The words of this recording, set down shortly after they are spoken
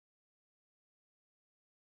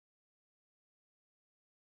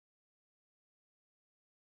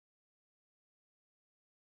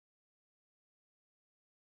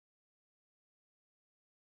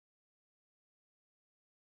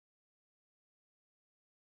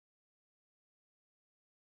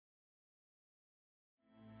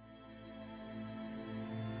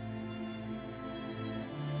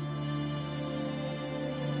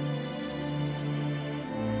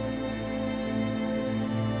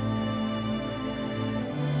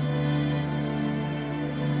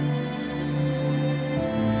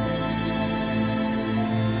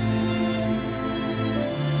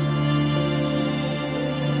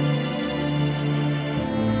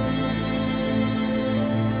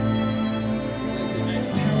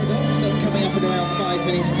up in around 5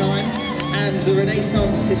 minutes' time, and the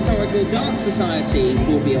Renaissance Historical Dance Society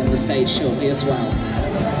will be on the stage shortly as well.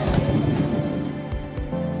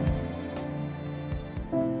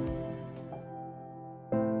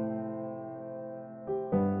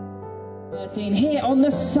 Here on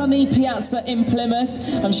the sunny piazza in Plymouth.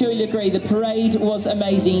 I'm sure you'll agree the parade was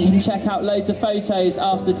amazing. You can check out loads of photos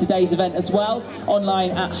after today's event as well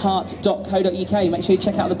online at heart.co.uk. Make sure you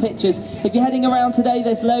check out the pictures. If you're heading around today,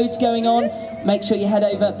 there's loads going on. Make sure you head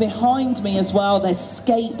over behind me as well. There's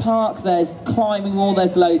skate park, there's climbing wall,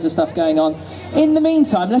 there's loads of stuff going on. In the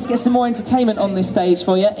meantime, let's get some more entertainment on this stage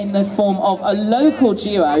for you in the form of a local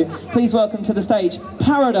duo. Please welcome to the stage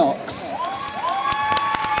Paradox.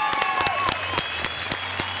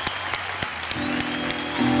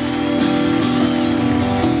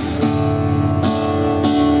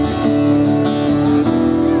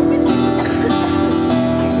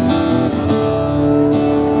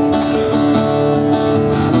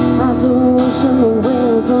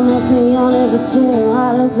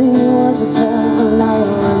 I looked to you as a friend, and now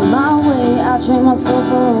you're in my way. I traded my soul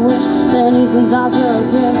for a wish, then even died for a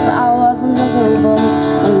kiss. I wasn't looking for this,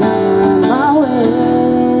 but now you're in my way.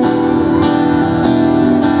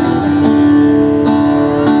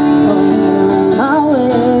 Oh, you're in my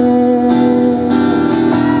way.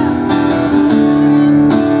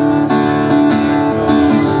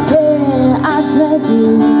 Yeah, I just met you,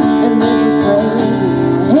 and this is crazy.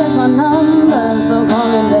 Here's my number, so call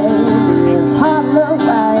me baby. Look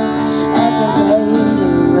right at your baby,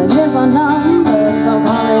 but here's my number, so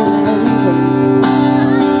call me maybe.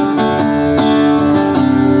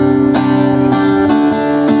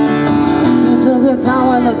 You took your time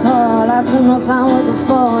with the call, I took no time with the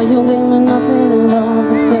fall. You gave me nothing at all,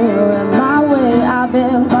 but still you're in my way. I've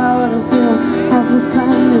been borrowed to you, all this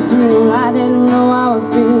time with you. I didn't know I would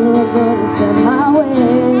feel it, but it's in my way.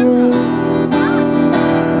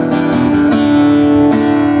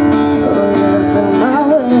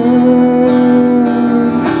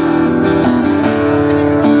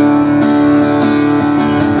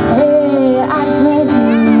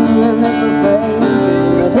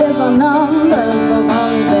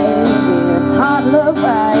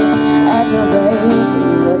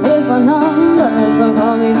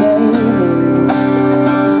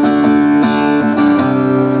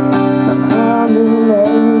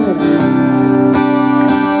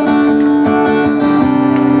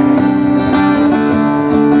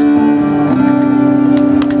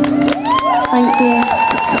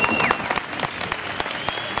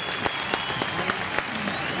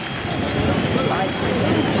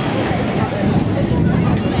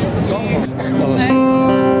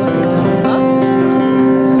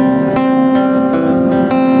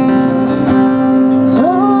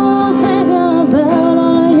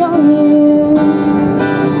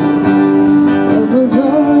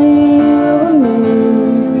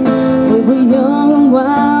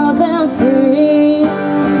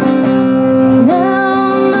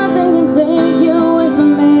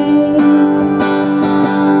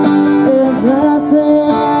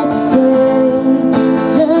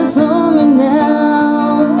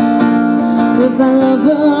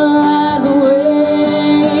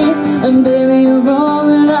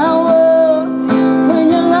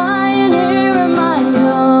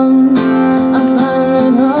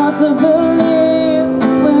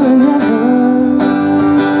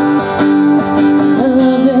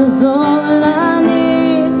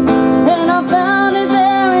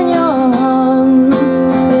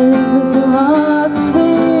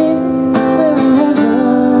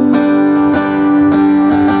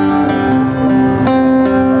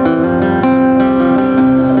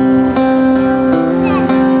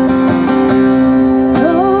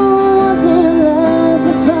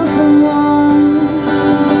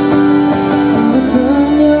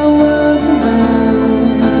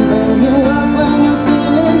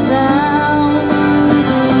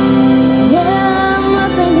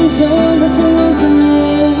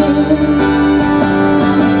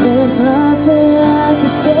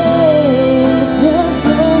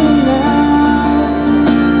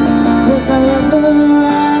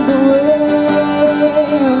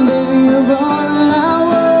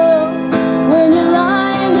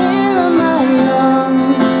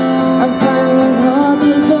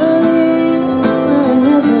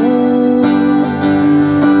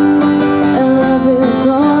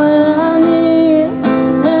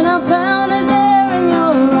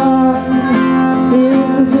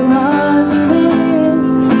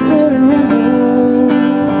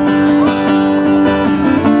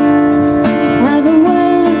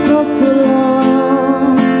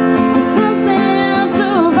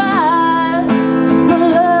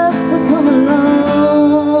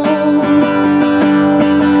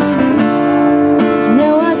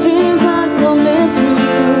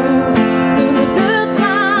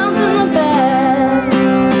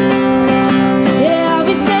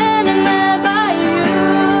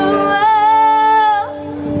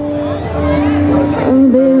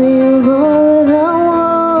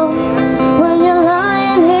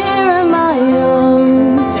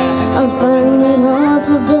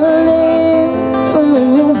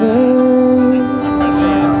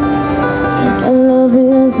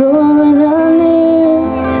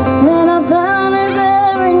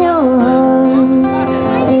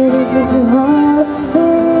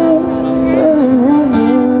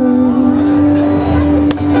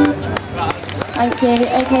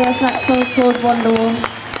 That song's called Wonderwall.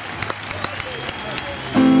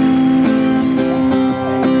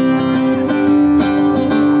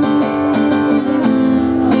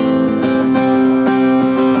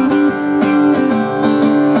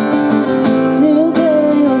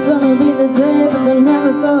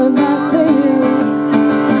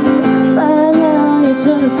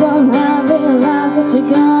 Somehow realize what you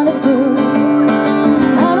gotta do.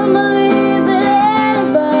 I don't believe that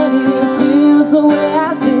anybody feels the way I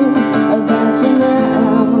do about you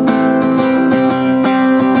now.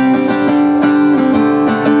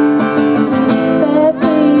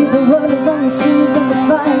 Baby, the word is on the street that the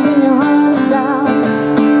fire in your heart is out.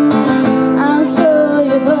 I'm sure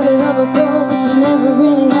you've heard it all before, but you never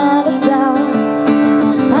really had a doubt.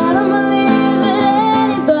 I don't believe that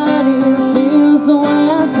anybody feels the way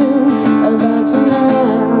I do about you now.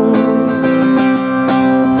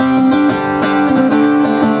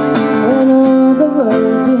 And all the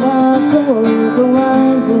words you have to walk the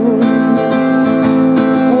winding,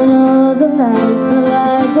 and all the lights I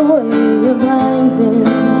like the way you're blinding.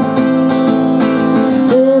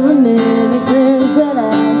 There are many things that I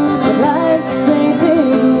would like to say to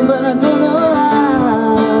you, but I don't know how.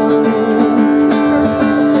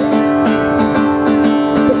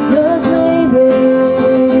 Because maybe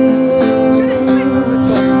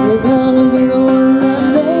you're gonna be the one that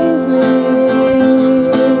saves me.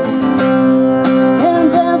 And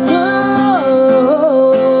after all,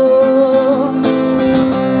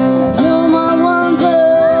 you're my wonder.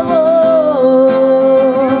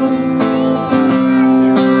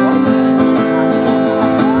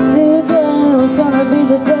 Today was gonna be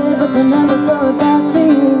the day, but they never throw it back to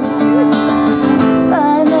you.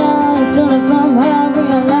 By now you should have somehow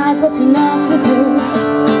realized what you're not to do.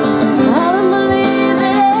 I don't believe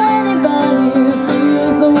that anybody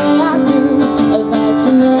feels the way I do about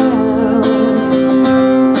you now.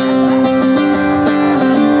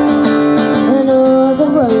 And all the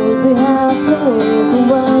roads we have to walk and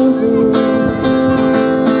wind through,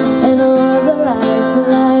 and all the lights that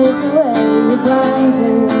light the way you're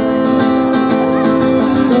blinding.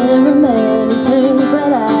 There are many things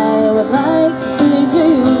that I would like to say to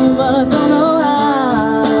you, but I don't know how.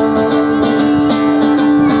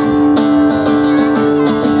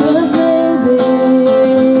 Because maybe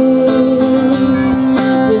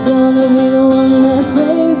you're gonna be the one that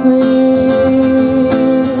saves me.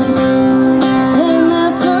 And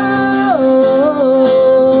that's all.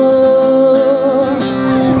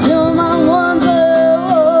 You're my wonder.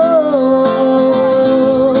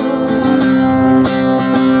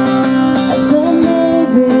 I said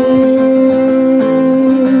maybe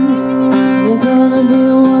you're gonna be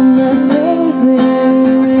the one that saves me.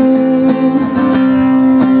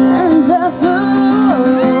 And that's all.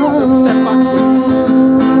 Step backwards.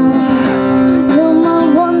 You're my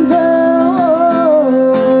wonder.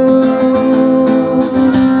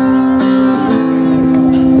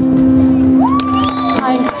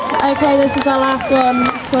 Thanks. Okay, this is our last one.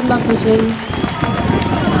 It's called Love Machine.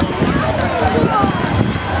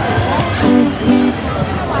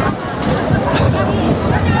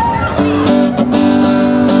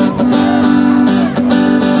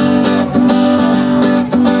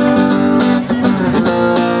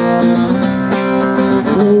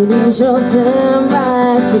 Ladies, your damn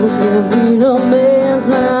right, you can read a man's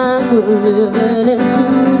mind. We're living in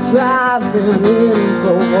two tribes and heading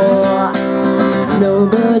for war.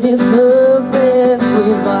 Nobody's perfect,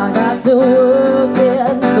 we've all got to work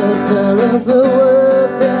it. The fellas will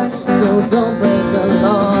work it, so don't break the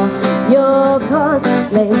law. Your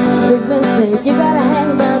cosplay, big mistake. You gotta hang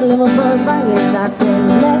about a little first. I guess I'd say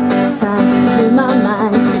next time in my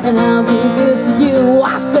mind, and I'll be good to you. I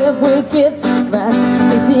said we're gifts, rats,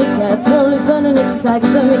 kitty cats, rolling, turning into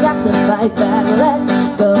tigers, and we got to fight back. Let's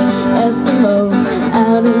go Eskimo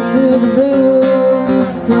out into the blue.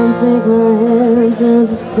 Come take my hand,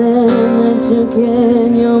 understand that you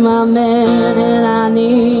can. You're my man, and I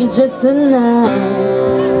need you tonight.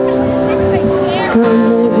 Come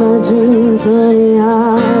make my dreams honey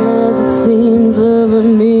hard as it seems.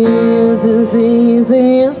 Loving me is as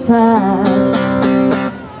easy as pie.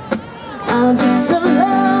 I'm just a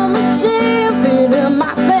love machine, feeding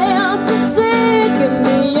my fantasy. Give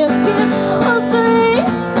me a kiss or three,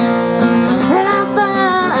 and I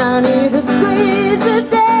find I need to squeeze it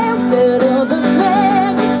down instead of the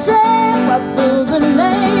snake and shake. What will the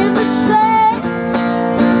neighbors say?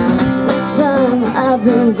 This time I've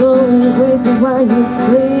been going crazy while you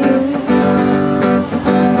sleep,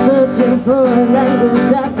 searching for a language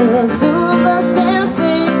that the two of us can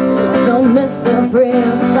speak. So Mr.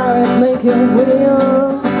 Prince, sorry, make it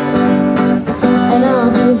real, and I'll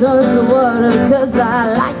be the water, cause I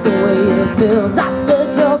like the way bills. I said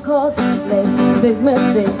your course made a big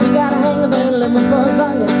mistake. You gotta hang a bit limit for as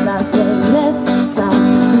long as I say next time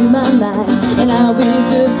in my mind, and I'll be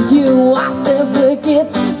good to you. I said we're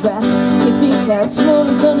gifts wrapped in teeth caps,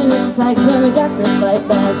 rolling, turning into tights when we got to fight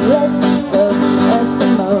back. Let's go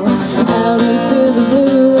Eskimo out into the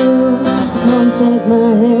blue. Come take my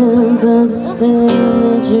hand, understand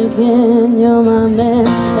that you can. You're my man,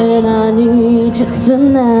 and I need you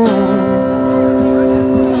tonight.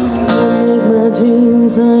 My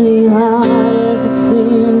dreams honey high as it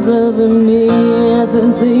seems, loving me as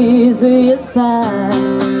it's easy as pie.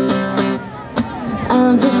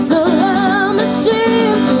 I'm just a love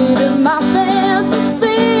machine, feeding my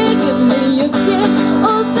fantasy. Give me a kiss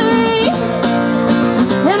or three,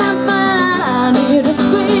 and I'm fine. I need to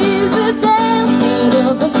squeeze it down, get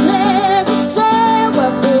up a snare to share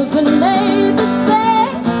what we can make it say.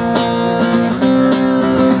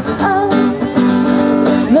 Oh,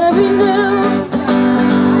 it's very new.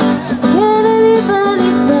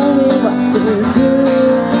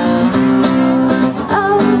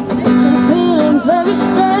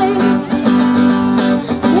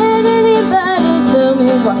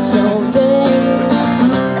 What's your game?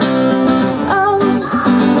 Oh,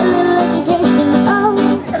 a little education. Oh,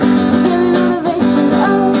 give me motivation.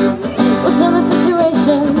 Oh, what's on the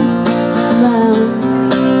situation?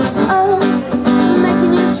 Oh,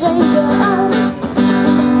 making you a stranger. Oh,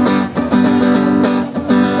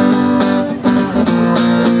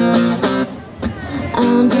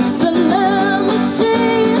 I'm just a love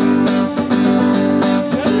machine.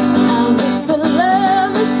 I'm just a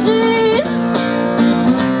love machine.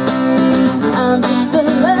 I'm just a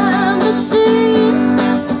love machine.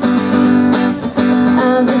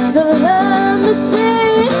 I'm just a love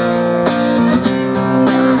machine.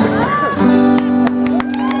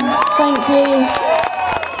 Thank you.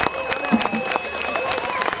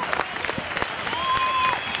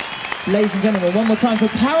 Ladies and gentlemen, one more time for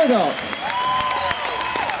Paradox.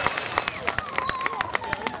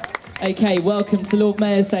 Okay, welcome to Lord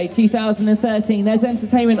Mayor's Day 2013. There's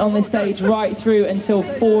entertainment on this stage right through until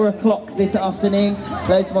 4 o'clock this afternoon.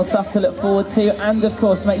 Loads more stuff to look forward to, and of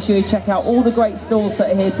course make sure you check out all the great stalls that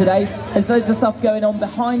are here today. There's loads of stuff going on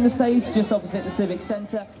behind the stage, just opposite the Civic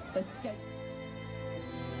Centre.